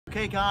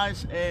Okay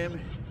guys,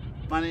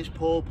 my name's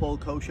Paul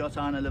Coshot.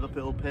 I'm a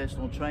Liverpool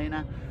personal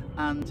trainer,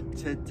 and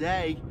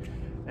today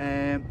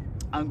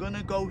I'm going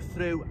to go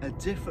through a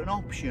different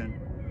option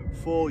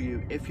for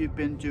you if you've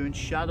been doing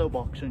shadow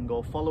boxing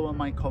or following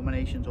my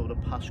combinations over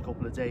the past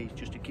couple of days,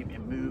 just to keep you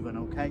moving.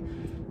 Okay,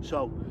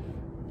 so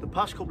the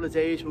past couple of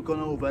days we've gone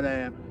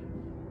over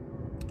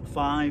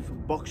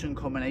 5 boxing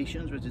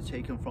combinations which are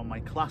taken from my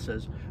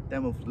classes,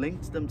 then we've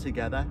linked them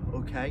together,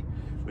 okay,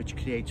 which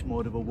creates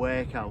more of a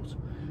workout.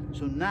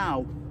 So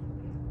now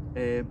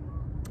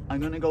I'm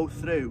going to go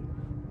through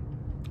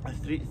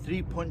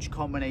three punch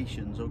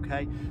combinations,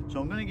 okay.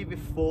 So I'm going to give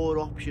you 4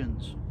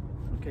 options,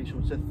 okay. So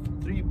it's a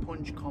 3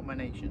 punch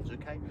combinations,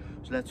 okay.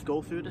 So let's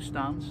go through the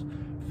stance.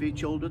 Feet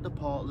shouldered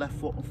apart, left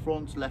foot in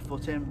front, left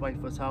foot in, right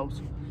foot out,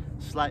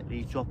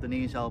 slightly drop the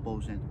knees,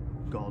 elbows in,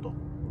 guard up,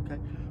 okay.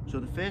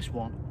 So the first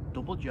one,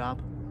 double jab,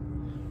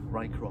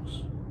 right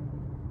cross,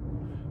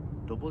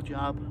 double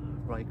jab,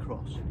 right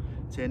cross.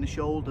 Turn the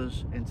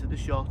shoulders into the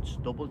shots,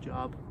 double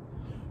jab,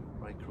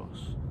 right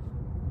cross.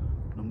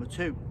 Number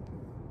 2,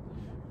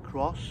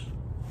 cross,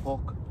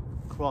 hook,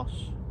 cross,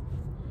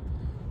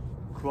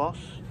 cross,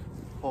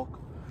 hook,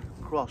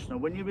 cross. Now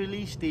when you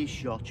release these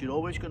shots, you're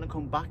always going to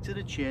come back to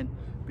the chin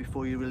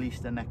before you release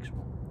the next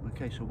one.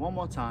 Okay, so one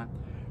more time,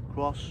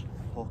 cross,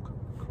 hook,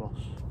 cross.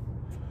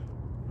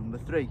 Number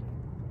 3,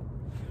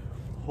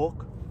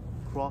 hook,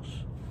 cross,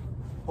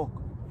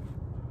 hook,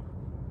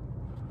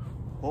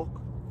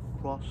 hook,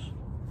 cross,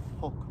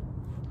 hook.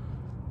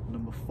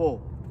 Number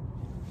 4,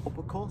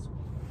 uppercut,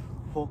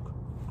 hook,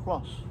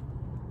 cross,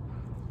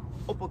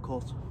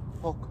 uppercut,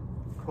 hook,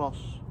 cross.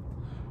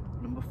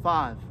 Number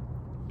 5,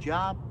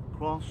 jab,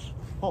 cross,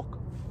 hook,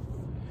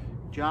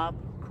 jab,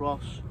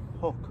 cross,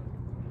 hook.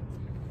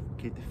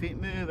 Keep the feet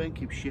moving,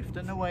 keep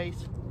shifting the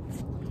weight.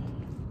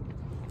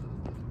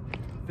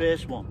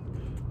 First one,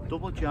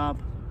 double jab,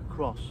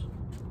 cross,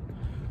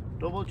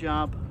 double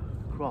jab,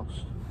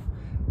 cross.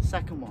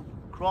 Second one,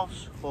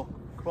 cross, hook,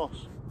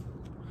 cross,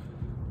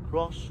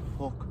 cross,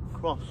 hook,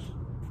 cross.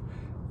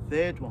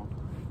 Third one,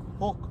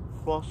 hook,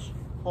 cross,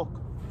 hook,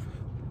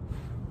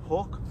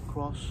 hook,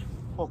 cross,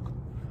 hook.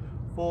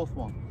 Fourth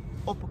one,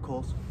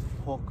 uppercut,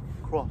 hook,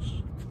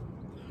 cross,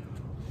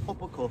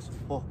 uppercut,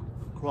 hook,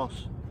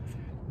 cross.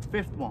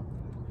 Fifth one,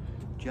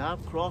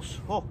 jab,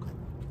 cross, hook,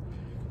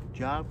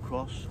 jab,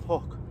 cross,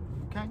 hook.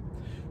 Okay,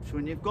 so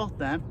when you've got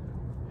them,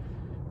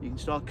 you can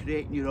start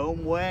creating your own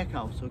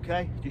workouts,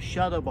 okay? Just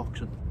shadow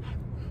boxing.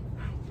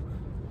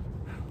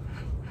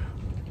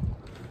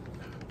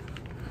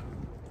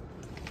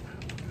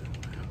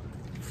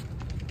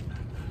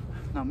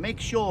 Now make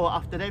sure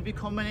after every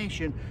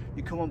combination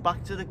you're coming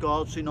back to the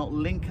guard, so you're not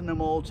linking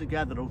them all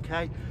together,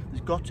 okay?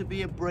 There's got to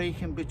be a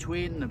break in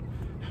between them.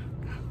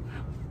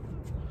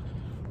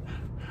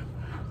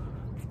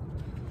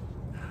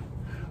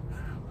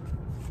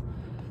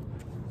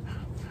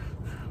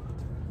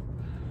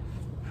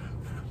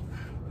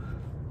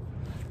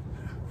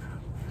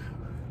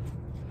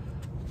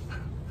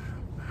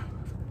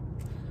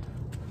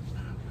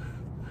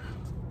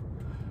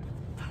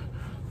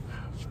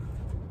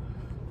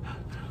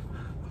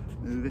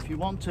 Move if you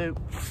want to.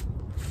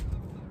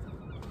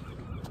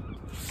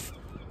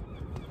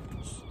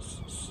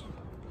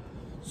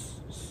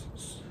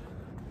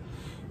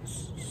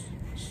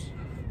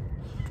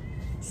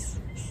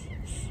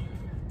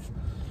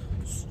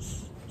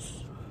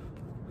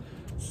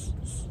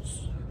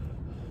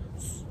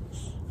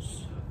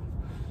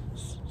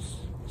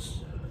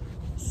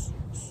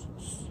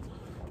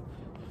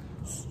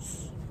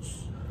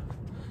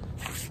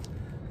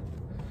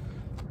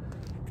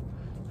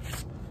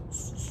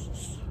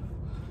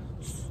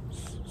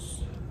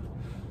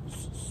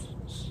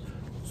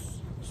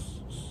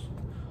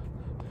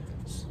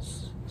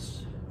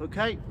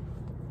 Okay,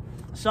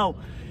 so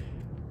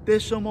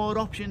there's some more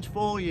options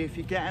for you if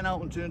you're getting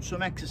out and doing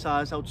some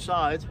exercise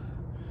outside.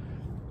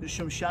 There's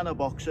some shadow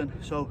boxing.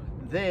 So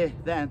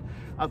then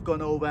I've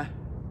gone over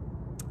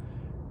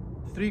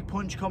 3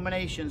 punch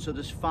combinations, so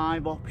there's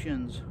 5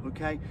 options,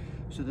 okay.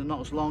 So they're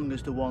not as long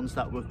as the ones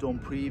that we've done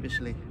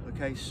previously,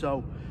 okay.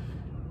 So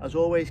as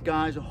always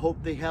guys, I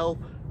hope they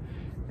help.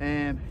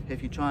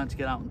 If you're trying to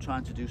get out and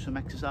trying to do some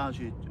exercise,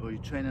 or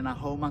you're training at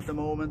home at the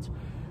moment,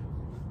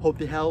 hope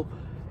they help.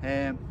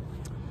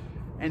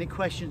 Any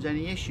questions,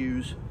 any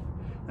issues,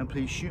 then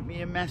please shoot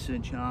me a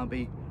message and I'll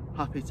be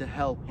happy to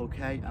help,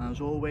 okay. And as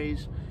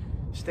always,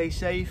 stay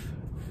safe,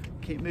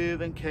 keep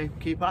moving,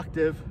 keep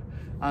active,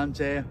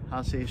 and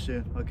I'll see you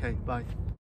soon. Okay, bye.